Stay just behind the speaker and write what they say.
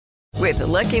With the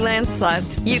Lucky Land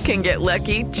Slots, you can get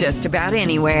lucky just about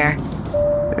anywhere.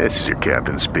 This is your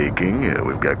captain speaking.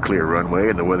 We've got clear runway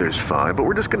and the weather's fine, but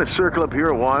we're just going to circle up here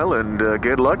a while and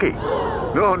get lucky.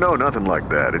 No, nothing like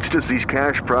that. It's just these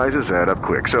cash prizes add up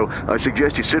quick. So I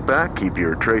suggest you sit back, keep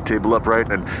your tray table upright,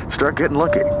 and start getting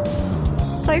lucky.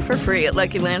 Play for free at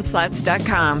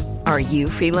LuckyLandSlots.com. Are you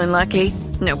feeling lucky?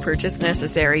 No purchase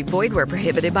necessary. Void where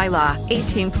prohibited by law.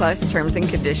 18+ terms and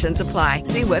conditions apply.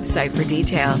 See website for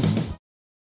details.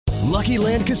 Lucky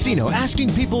Land Casino,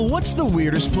 asking people, what's the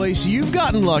weirdest place you've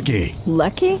gotten lucky?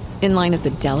 Lucky? In line at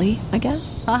the deli, I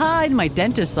guess? Aha, in my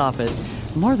dentist's office.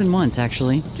 More than once,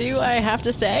 actually. Do I have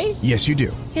to say? Yes, you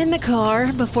do. In the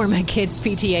car before my kids'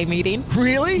 PTA meeting.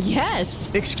 Really? Yes.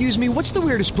 Excuse me, what's the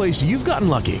weirdest place you've gotten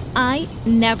lucky? I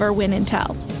never win and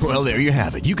tell. Well, there you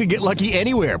have it. You can get lucky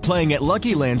anywhere, playing at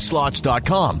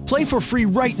LuckyLandSlots.com. Play for free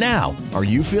right now. Are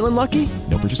you feeling lucky?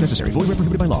 No purchase necessary. Void where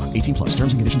prohibited by law. 18+.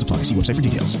 Terms and conditions apply. See website for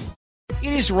details.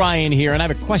 It is Ryan here, and I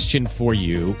have a question for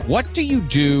you. What do you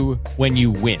do when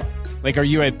you win? Like, are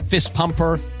you a fist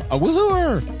pumper, a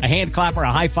woo-hooer, a hand clapper,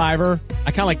 a high-fiver?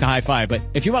 I kind of like the high-five, but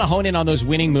if you want to hone in on those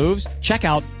winning moves, check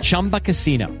out Chumba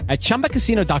Casino. At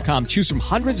ChumbaCasino.com, choose from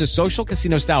hundreds of social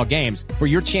casino-style games for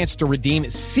your chance to redeem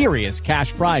serious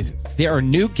cash prizes. There are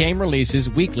new game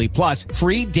releases weekly, plus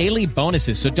free daily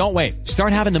bonuses, so don't wait.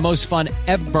 Start having the most fun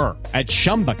ever at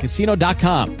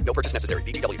ChumbaCasino.com. No purchase necessary.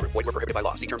 VGW. Void where prohibited by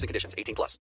law. See terms and conditions.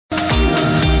 18+.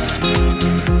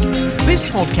 This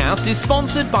podcast is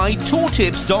sponsored by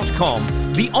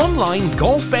TourTips.com, the online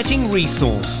golf betting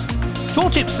resource.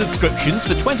 TourTips subscriptions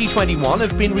for 2021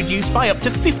 have been reduced by up to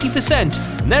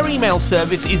 50%, and their email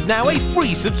service is now a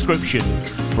free subscription.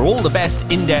 For all the best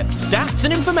in-depth stats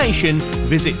and information,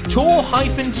 visit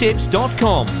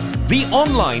Tour-Tips.com, the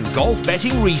online golf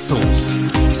betting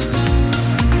resource.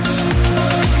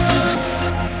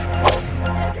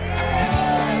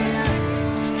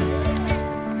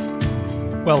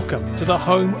 Welcome to the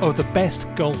home of the best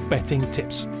golf betting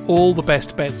tips. All the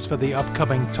best bets for the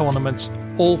upcoming tournaments,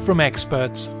 all from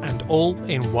experts and all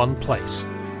in one place.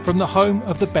 From the home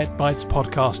of the BetBites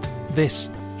podcast,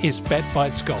 this is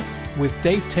BetBites Golf with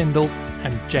Dave Tyndall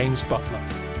and James Butler.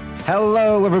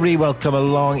 Hello everybody, welcome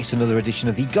along. It's another edition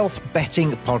of the Golf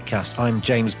Betting Podcast. I'm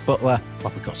James Butler.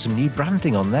 Well, we've got some new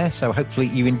branding on there, so hopefully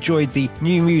you enjoyed the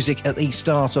new music at the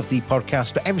start of the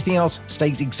podcast, but everything else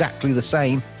stays exactly the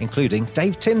same, including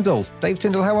Dave Tyndall. Dave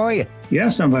Tyndall, how are you?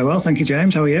 Yes, I'm very well, thank you,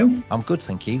 James. How are you? I'm good,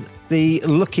 thank you. The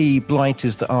lucky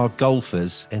blighters that are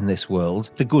golfers in this world,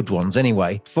 the good ones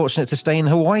anyway, fortunate to stay in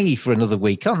Hawaii for another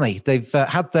week, aren't they? They've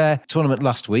had their tournament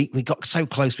last week. We got so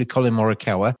close with Colin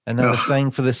Morikawa, and now they're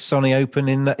staying for the Sony Open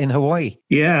in Hawaii.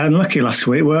 Yeah, and lucky last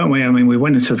week, weren't we? I mean, we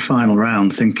went into the final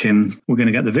round thinking we're going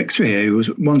to get the victory here. He was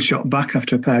one shot back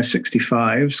after a pair of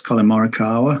 65s, Colin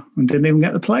Morikawa, and didn't even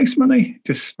get the place money.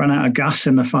 Just ran out of gas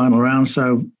in the final round,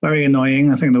 so very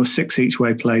annoying. I think there were 6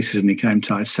 each-way places, and he came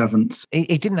tied 7th.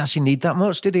 He didn't actually need that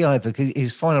much, did he, either? Because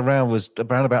his final round was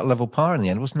around about level par in the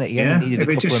end, wasn't it? He only needed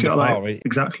a couple of par.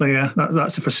 Exactly, yeah.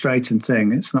 That's a frustrating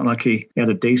thing. It's not like he had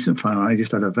a decent final round. He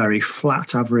just had a very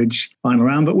flat average final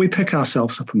round, but we pick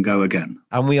ourselves up and go again.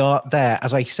 And we are there,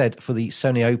 as I said, for the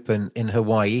Sony Open in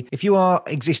Hawaii. If you are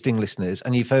existing listeners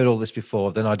and you've heard all this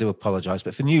before, then I do apologise.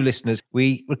 But for new listeners,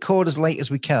 we record as late as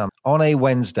we can on a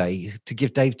Wednesday to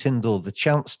give Dave Tyndall the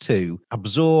chance to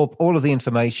absorb all of the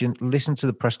information, listen to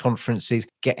the press conferences,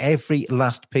 get every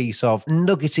last piece of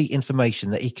nuggety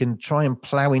information that he can try and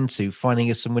plough into finding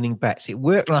us some winning bets. It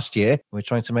worked last year. We're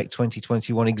trying to make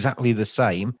 2021 exactly the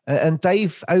same. And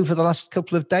Dave, over the last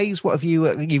couple of days, what have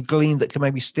you've gleaned that can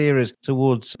maybe steer us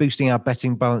towards boosting our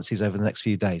betting balances over the next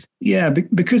few days? Yeah,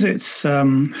 because it's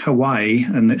Hawaii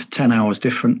and it's 10 hours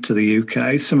different to the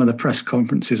UK, some of the press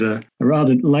conferences are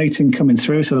rather late in coming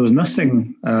through. So there was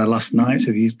nothing last night. So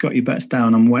if you've got your bets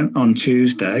down on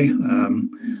Tuesday,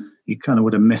 you kind of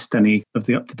would have missed any of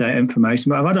the up-to-date information.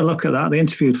 But I've had a look at that. They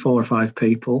interviewed 4 or 5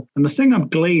 people. And the thing I've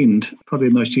gleaned, probably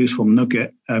the most useful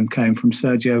nugget, came from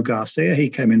Sergio Garcia. He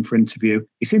came in for interview.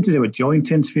 He seemed to do a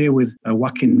joint interview with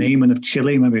Joaquin Neiman of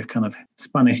Chile, maybe a kind of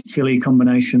Spanish-Chile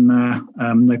combination there.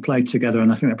 They played together, and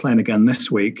I think they're playing again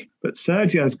this week. But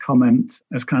Sergio's comment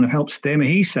has kind of helped steer me.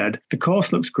 He said, the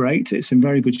course looks great. It's in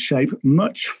very good shape,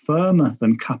 much firmer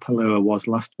than Kapalua was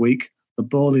last week. The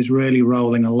ball is really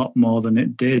rolling a lot more than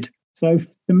it did. So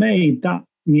for me, that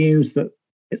news that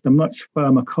it's a much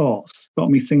firmer course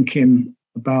got me thinking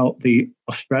about the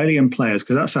Australian players,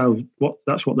 because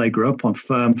that's what they grew up on,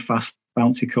 firm, fast,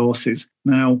 bouncy courses.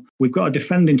 Now, we've got a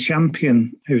defending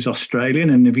champion who's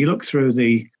Australian, and if you look through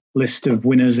the list of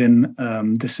winners in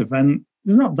this event,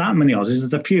 there's not that many Aussies.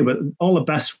 There's a few, but all the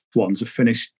best ones have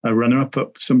finished a runner-up. At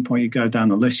some point, you go down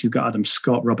the list. You've got Adam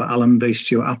Scott, Robert Allenby,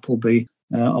 Stuart Appleby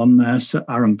on there. So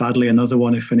Aaron Badley, another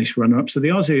one who finished runner-up. So the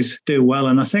Aussies do well.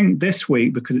 And I think this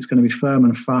week, because it's going to be firm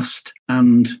and fast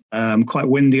and quite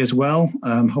windy as well,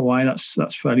 Hawaii,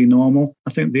 that's fairly normal.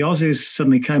 I think the Aussies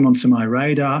suddenly came onto my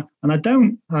radar. And I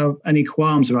don't have any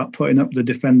qualms about putting up the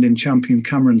defending champion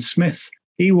Cameron Smith.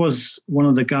 He was one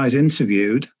of the guys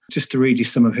interviewed. Just to read you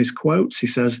some of his quotes, he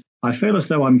says, "I feel as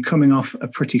though I'm coming off a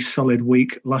pretty solid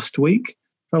week last week.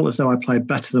 Felt as though I played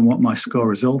better than what my score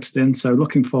resulted in. So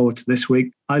looking forward to this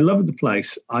week. I love the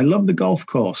place. I love the golf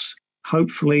course.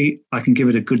 Hopefully I can give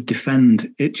it a good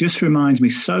defend. It just reminds me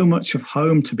so much of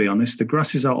home, to be honest. The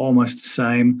grasses are almost the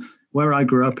same. Where I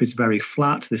grew up is very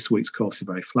flat. This week's course is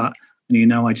very flat.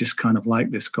 And I just kind of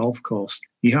like this golf course.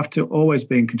 You have to always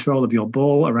be in control of your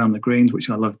ball around the greens, which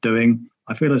I love doing.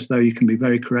 I feel as though you can be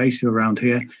very creative around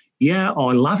here. Yeah,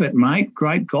 I love it, mate.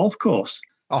 Great golf course."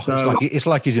 Oh, so, it's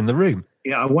like he's in the room.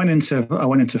 Yeah, I went into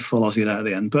full Aussie there at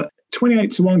the end. But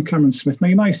 28-1 Cameron Smith. Now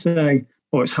you might say,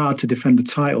 it's hard to defend the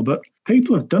title, but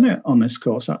people have done it on this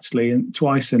course actually, and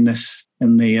twice in the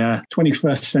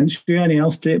 21st century. Anyone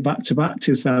else did it back to back,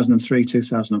 2003,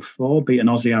 2004, beat an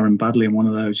Aussie, Aaron Badley, in one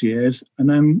of those years. And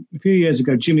then a few years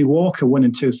ago, Jimmy Walker won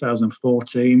in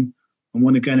 2014 and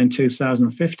won again in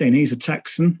 2015. He's a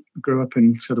Texan, grew up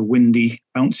in sort of windy,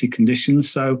 bouncy conditions.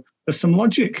 So there's some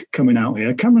logic coming out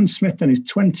here. Cameron Smith then is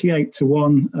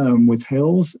 28-1 with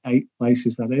Hills, 8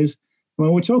 places that is.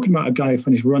 Well, we're talking about a guy who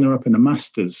finished runner-up in the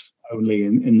Masters only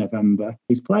in November.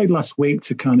 He's played last week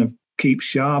to kind of keep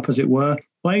sharp, as it were.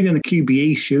 Played in the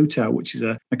QBE shootout, which is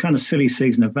a kind of silly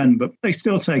season event, but they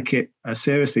still take it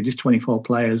seriously. Just 24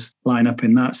 players line up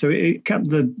in that. So it kept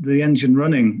the engine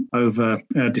running over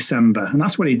December. And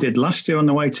that's what he did last year on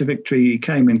the way to victory. He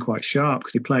came in quite sharp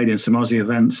because he played in some Aussie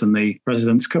events and the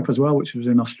President's Cup as well, which was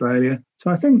in Australia. So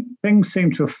I think things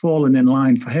seem to have fallen in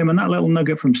line for him. And that little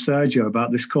nugget from Sergio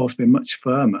about this course being much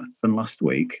firmer than last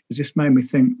week, it just made me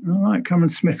think, all right, Cameron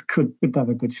Smith could have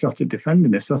a good shot at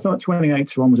defending this. So I thought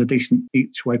 28-1 was a decent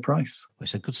each way price.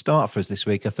 It's a good start for us this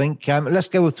week, I think. Let's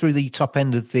go through the top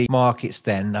end of the markets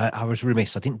then. I was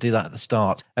remiss. I didn't do that at the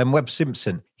start. Webb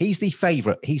Simpson, he's the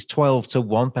favourite. He's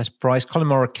 12-1, best price. Colin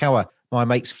Morikawa, my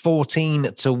mate's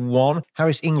 14-1.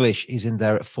 Harris English is in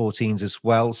there at 14s as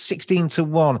well.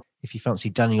 16-1 if you fancy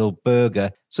Daniel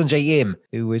Berger. Sungjae Im,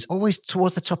 who is always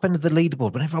towards the top end of the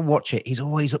leaderboard. Whenever I watch it, he's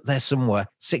always up there somewhere.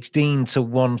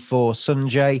 16-1 for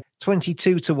Sungjae.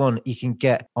 22-1 you can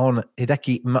get on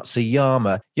Hideki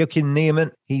Matsuyama. Joachim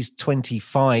Niemann, he's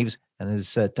 25s. And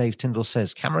as Dave Tyndall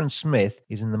says, Cameron Smith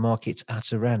is in the market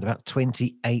at around about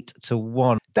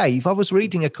 28-1. Dave, I was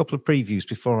reading a couple of previews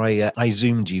before I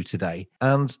Zoomed you today,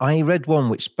 and I read one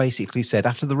which basically said,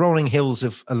 after the rolling hills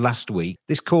of last week,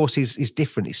 this course is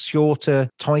different. It's shorter,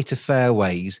 tighter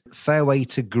fairways. Fairway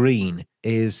to green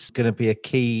is going to be a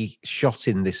key shot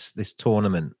in this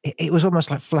tournament. It was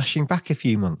almost like flashing back a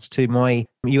few months to my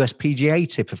USPGA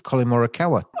tip of Colin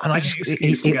Morikawa. And I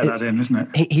just get that in,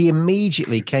 isn't it? He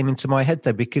immediately came into my head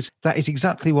there, because that is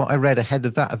exactly what I read ahead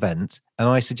of that event. And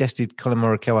I suggested Colin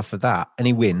Morikawa for that, and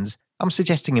he wins. I'm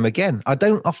suggesting him again. I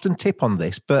don't often tip on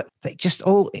this, but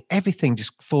everything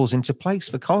just falls into place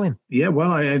for Colin. Yeah,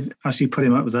 well, as you put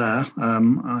him up there,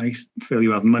 I feel you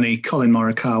have money Colin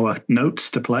Morikawa notes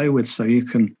to play with, so you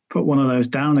can put one of those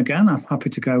down again. I'm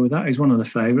happy to go with that. He's one of the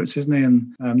favourites, isn't he?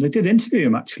 And they did interview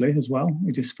him actually as well.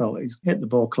 He just felt he's hit the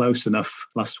ball close enough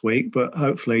last week, but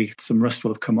hopefully some rust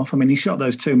will have come off. I mean, he shot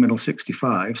those 2 middle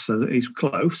 65, so that he's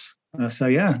close. So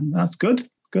yeah, that's good.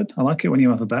 Good. I like it when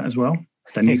you have a bet as well.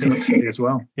 Then you can look silly as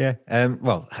well. Yeah.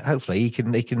 Well, hopefully he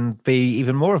can be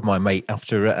even more of my mate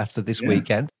after this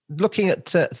weekend. Looking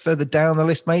at further down the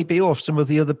list, maybe, or some of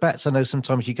the other bets. I know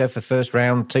sometimes you go for first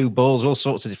round, 2 balls, all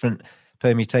sorts of different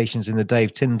permutations in the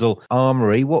Dave Tyndall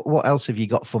armoury. What else have you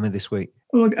got for me this week?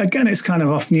 Well, again, it's kind of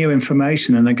off new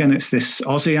information. And again, it's this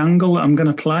Aussie angle that I'm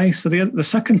going to play. So the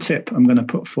second tip I'm going to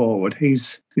put forward,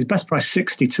 he's best price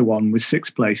 60-1 with 6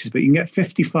 places, but you can get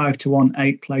 55-1,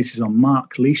 8 places on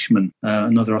Mark Leishman,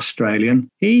 another Australian.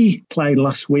 He played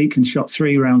last week and shot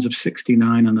 3 rounds of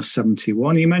 69 and a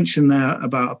 71. You mentioned there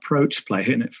about approach play,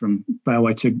 hitting it from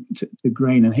fairway to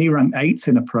green, and he ranked 8th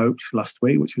in approach last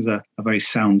week, which was a very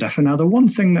sound effort. Now, the one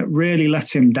thing that really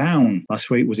let him down last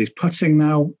week was his putting.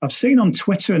 Now, I've seen on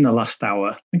Twitter in the last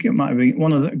hour, I think it might have been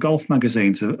one of the golf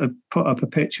magazines, have put up a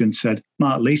picture and said,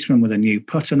 Mark Leishman with a new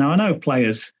putter. Now, I know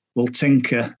players will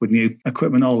tinker with new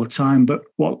equipment all the time, but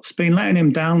what's been letting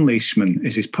him down, Leishman,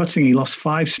 is his putting. He lost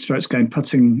 5 strokes game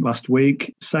putting last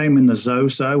week. Same in the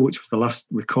Zozo, which was the last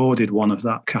recorded one of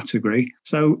that category.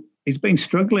 So he's been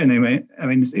struggling. I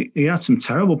mean, he had some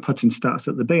terrible putting stats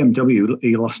at the BMW.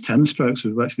 He lost 10 strokes,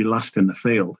 was virtually last in the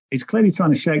field. He's clearly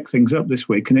trying to shake things up this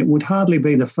week, and it would hardly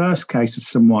be the first case of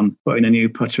someone putting a new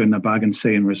putter in the bag and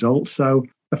seeing results. So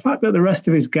the fact that the rest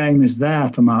of his game is there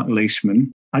for Mark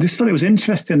Leishman, I just thought it was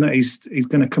interesting that he's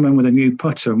going to come in with a new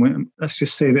putter. And let's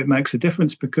just see if it makes a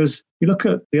difference, because you look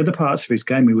at the other parts of his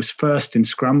game. He was first in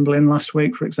scrambling last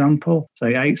week, for example,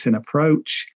 say 8th in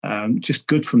approach, just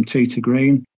good from tee to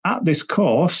green. At this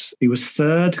course, he was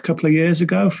 3rd a couple of years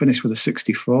ago, finished with a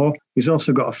 64. He's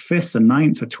also got a 5th, a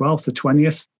 9th, a 12th, a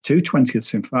 20th, 2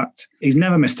 20ths, in fact. He's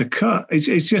never missed a cut.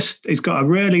 He's got a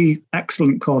really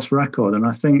excellent course record. And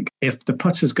I think if the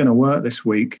putter's going to work this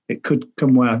week, it could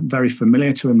come very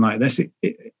familiar to him like this.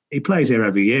 He plays here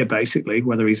every year, basically,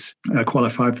 whether he's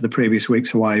qualified for the previous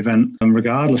week's Hawaii event, and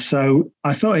regardless. So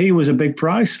I thought he was a big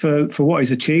price for what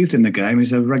he's achieved in the game.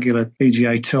 He's a regular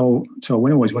PGA Tour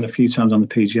winner. He's won a few times on the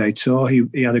PGA Tour.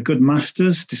 He had a good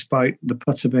Masters, despite the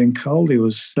putter being cold. He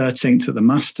was 13th at the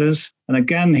Masters. And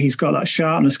again, he's got that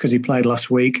sharpness because he played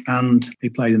last week and he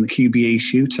played in the QBE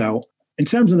shootout. In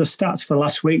terms of the stats for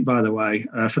last week, by the way,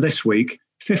 for this week,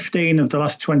 15 of the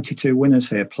last 22 winners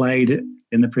here played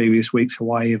in the previous week's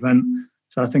Hawaii event.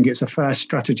 So I think it's a fair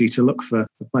strategy to look for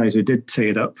the players who did tee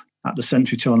it up at the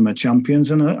Century Tournament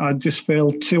Champions. And I just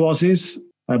feel 2 Aussies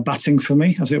batting for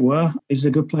me, as it were, is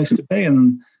a good place to be.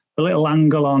 And a little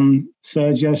angle on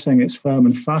Sergio saying it's firm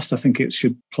and fast. I think it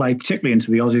should play particularly into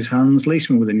the Aussies' hands.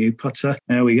 Leishman with a new putter.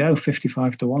 There we go,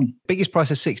 55-1. Biggest price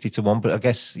is 60-1, but I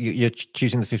guess you're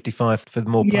choosing the 55 for the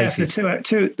more places. Yeah,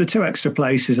 the two extra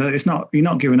places. You're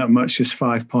not giving up much, just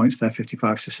 5 points there,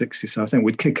 55-60. So I think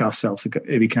we'd kick ourselves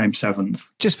if he came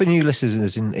 7th. Just for new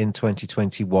listeners in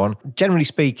 2021, generally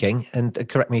speaking, and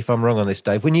correct me if I'm wrong on this,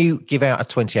 Dave, when you give out a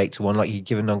 28-1, like you've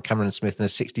given on Cameron Smith, and a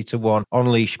 60-1 on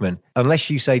Leishman, unless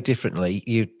you say differently,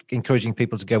 you're encouraging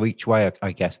people to go each way,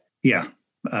 I guess. Yeah,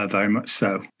 very much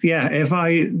so. Yeah,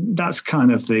 that's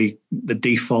kind of the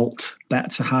default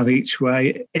bet to have each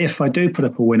way. If I do put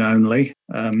up a win only,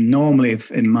 normally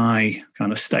in my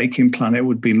kind of staking plan, it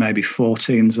would be maybe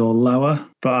 14s or lower.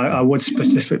 But I would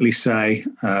specifically say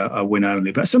a win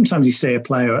only. But sometimes you see a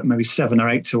player at maybe 7 or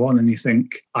 8-1 and you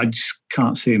think, I just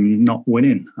can't see him not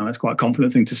winning. And that's quite a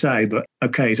confident thing to say. But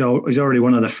okay, he's already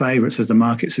one of the favourites, as the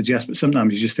market suggests. But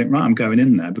sometimes you just think, right, I'm going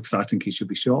in there because I think he should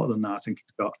be shorter than that. I think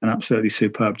he's got an absolutely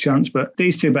superb chance. But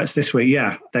these 2 bets this week,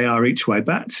 yeah, they are each way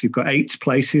bets. You've got 8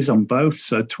 places on both,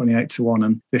 so 28-1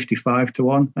 and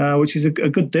 55-1, which is a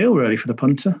good deal really for the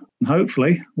punter. And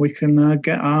hopefully we can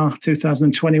get our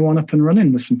 2021 up and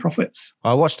running with some profits.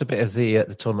 I watched a bit of the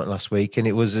tournament last week, and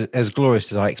it was as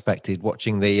glorious as I expected,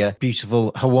 watching the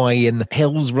beautiful Hawaiian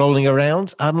hills rolling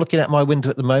around. I'm looking at my window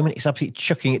at the moment. It's absolutely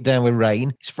chucking it down with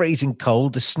rain. It's freezing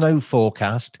cold. The snow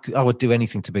forecast. I would do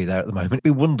anything to be there at the moment. It'd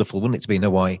be wonderful, wouldn't it, to be in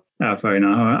Hawaii? Oh, very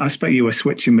nice. I expect you were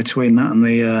switching between that and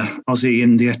the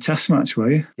Aussie-India Test match, were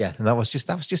you? Yeah, and that was just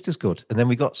as good. And then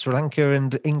we got Sri Lanka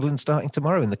and England starting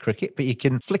tomorrow in the cricket. But you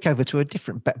can flick over to a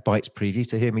different BetBites preview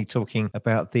to hear me talking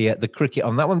about the cricket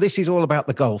on that one. This is all about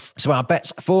the golf. So our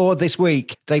bets for this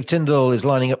week: Dave Tyndall is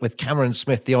lining up with Cameron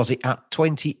Smith, the Aussie, at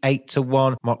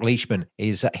 28-1. Mark Leishman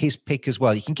is his pick as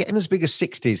well. You can get him as big as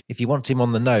 60s if you want him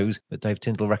on the nose, but Dave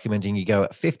Tyndall recommending you go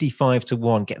at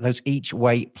 55-1. Get those each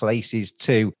way places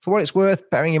too. For what it's worth,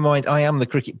 bearing in mind I am the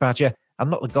cricket badger, I'm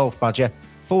not the golf badger.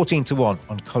 14-1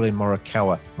 on Colin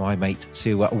Morikawa, my mate,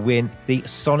 to win the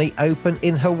Sony Open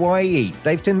in Hawaii.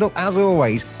 Dave Tyndall, as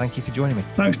always, thank you for joining me.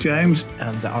 Thanks, James.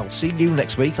 And I'll see you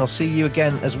next week. I'll see you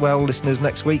again as well, listeners,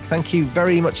 next week. Thank you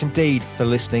very much indeed for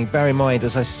listening. Bear in mind,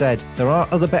 as I said, there are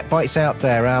other BetBites out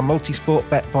there. Our multi-sport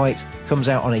BetBite comes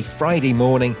out on a Friday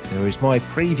morning. There is my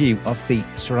preview of the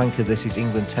Sri Lanka This Is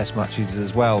England Test matches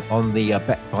as well on the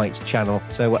BetBites channel.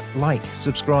 So like,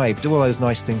 subscribe, do all those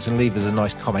nice things, and leave us a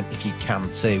nice comment if you can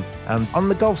too. And on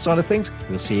the golf side of things,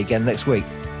 we'll see you again next week.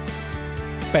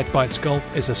 BetBites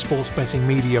Golf is a sports betting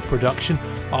media production.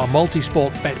 Our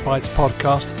multi-sport BetBites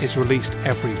podcast is released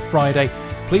every Friday.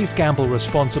 Please gamble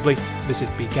responsibly. Visit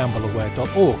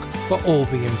begambleaware.org for all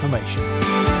the information.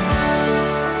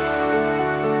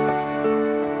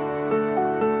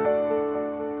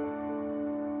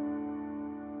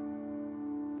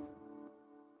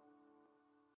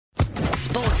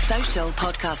 Sports Social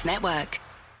Podcast Network.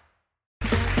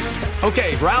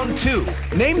 Okay, round 2.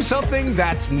 Name something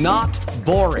that's not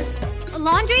boring. A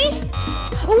laundry?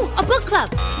 Ooh, a book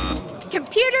club.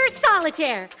 Computer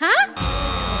solitaire, huh?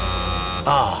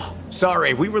 Ah,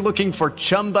 sorry, we were looking for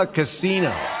Chumba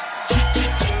Casino.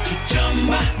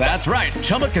 That's right,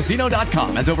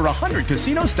 ChumbaCasino.com has over 100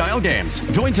 casino-style games.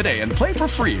 Join today and play for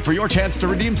free for your chance to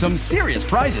redeem some serious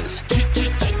prizes.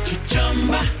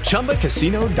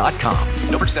 ChumbaCasino.com.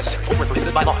 No purchase necessary. Void where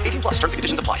prohibited by law. 18 plus terms and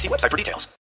conditions apply. See website for details.